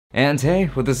And hey,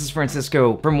 well, this is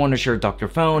Francisco from Wondershare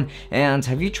Dr.Fone, and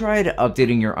have you tried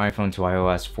updating your iPhone to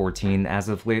iOS 14 as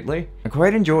of lately? I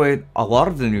quite enjoyed a lot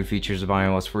of the new features of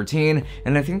iOS 14,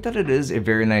 and I think that it is a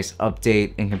very nice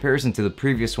update in comparison to the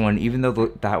previous one, even though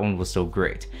that one was so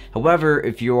great. However,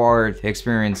 if you are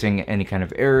experiencing any kind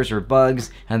of errors or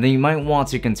bugs, then you might want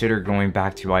to consider going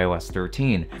back to iOS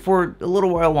 13 for a little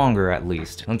while longer at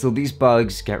least, until these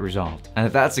bugs get resolved. And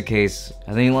if that's the case,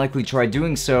 then you likely try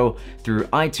doing so through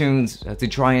iTunes to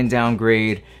try and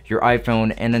downgrade your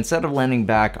iPhone, and instead of landing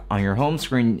back on your home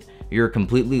screen, you're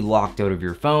completely locked out of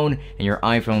your phone and your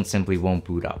iPhone simply won't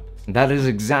boot up. That is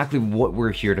exactly what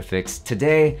we're here to fix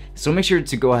today, so make sure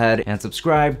to go ahead and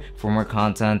subscribe for more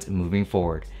content moving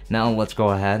forward. Now let's go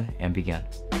ahead and begin.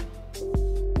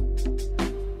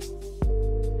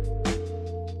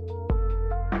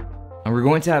 And we're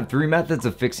going to have three methods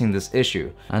of fixing this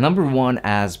issue. Number one,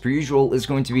 as per usual, is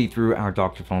going to be through our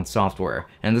Dr.Fone software.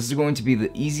 And this is going to be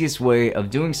the easiest way of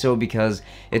doing so because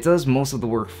it does most of the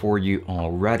work for you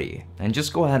already. And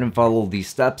just go ahead and follow these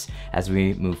steps as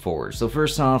we move forward. So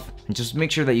first off, just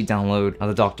make sure that you download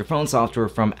the Dr.Fone software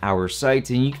from our site,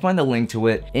 and you can find the link to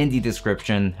it in the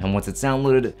description. And once it's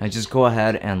downloaded, just go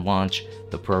ahead and launch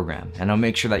the program. And I'll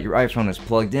make sure that your iPhone is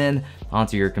plugged in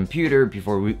onto your computer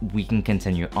before we can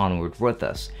continue onward with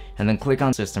this. And then click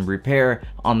on System Repair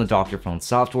on the Dr.Fone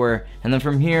software, and then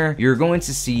from here you're going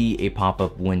to see a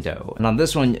pop-up window, and on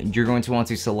this one you're going to want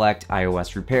to select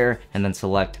iOS Repair and then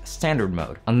select Standard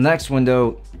Mode. On the next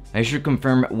window, you should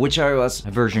confirm which iOS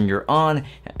version you're on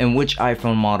and which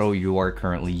iPhone model you are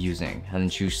currently using, and then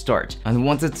choose Start. And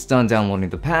once it's done downloading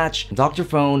the patch,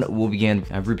 Dr.Fone will begin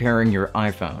repairing your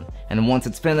iPhone, and once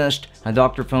it's finished,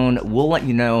 Dr.Fone will let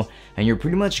you know, and you're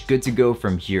pretty much good to go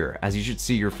from here, as you should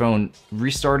see your phone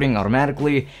restarting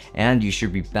automatically and you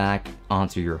should be back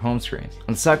onto your home screen.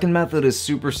 And the second method is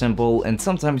super simple and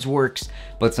sometimes works,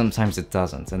 but sometimes it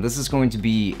doesn't. And this is going to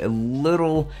be a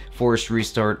little forced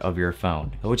restart of your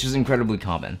phone, which is incredibly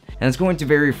common. And it's going to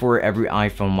vary for every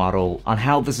iPhone model on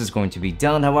how this is going to be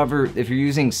done. However, if you're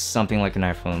using something like an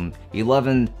iPhone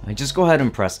 11, just go ahead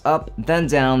and press up, then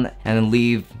down, and then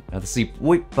leave the sleep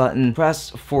wake button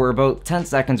pressed for about 10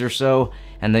 seconds or so,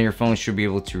 and then your phone should be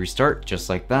able to restart just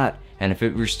like that. And if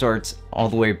it restarts all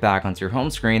the way back onto your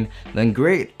home screen, then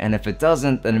great. And if it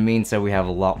doesn't, then it means that we have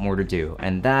a lot more to do.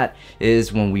 And that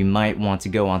is when we might want to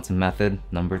go on to method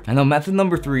number 3. And now method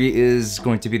number 3 is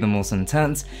going to be the most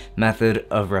intense method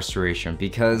of restoration,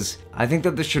 because I think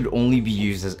that this should only be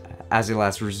used as a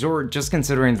last resort, just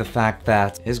considering the fact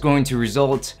that it's going to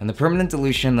result in the permanent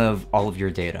deletion of all of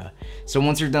your data. So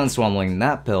once you're done swallowing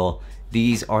that pill,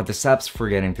 these are the steps for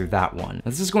getting through that one.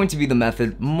 This is going to be the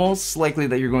method most likely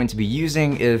that you're going to be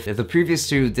using if the previous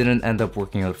two didn't end up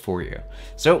working out for you.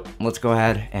 So let's go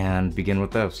ahead and begin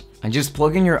with those. And just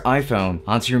plug in your iPhone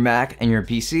onto your Mac and your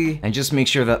PC, and just make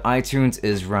sure that iTunes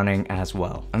is running as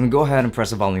well. And then go ahead and press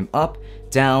the volume up,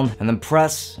 down, and then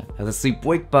press the sleep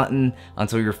wake button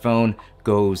until your phone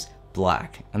goes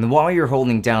black. And then while you're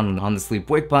holding down on the sleep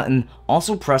wake button,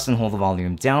 also press and hold the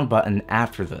volume down button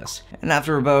after this. And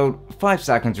after about 5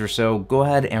 seconds or so, go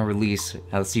ahead and release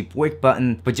the sleep wake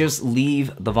button, but just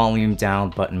leave the volume down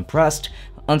button pressed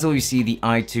until you see the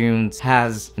iTunes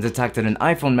has detected an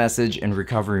iPhone message in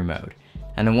recovery mode.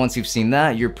 And then once you've seen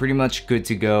that, you're pretty much good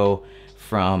to go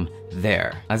from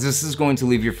there, as this is going to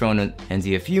leave your phone in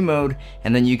DFU mode,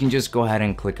 and then you can just go ahead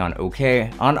and click on OK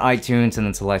on iTunes and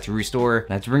then select Restore.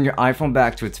 Now to bring your iPhone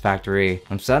back to its factory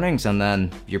settings, and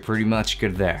then you're pretty much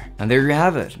good there. And there you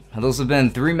have it. Those have been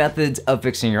 3 methods of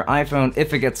fixing your iPhone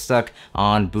if it gets stuck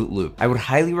on boot loop. I would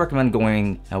highly recommend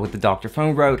going with the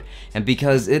Dr.Fone route, and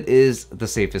because it is the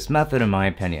safest method in my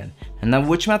opinion. And now,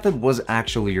 which method was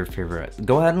actually your favorite?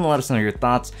 Go ahead and let us know your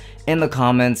thoughts in the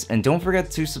comments, and don't forget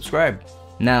to subscribe.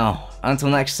 Now, until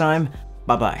next time,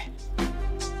 bye-bye.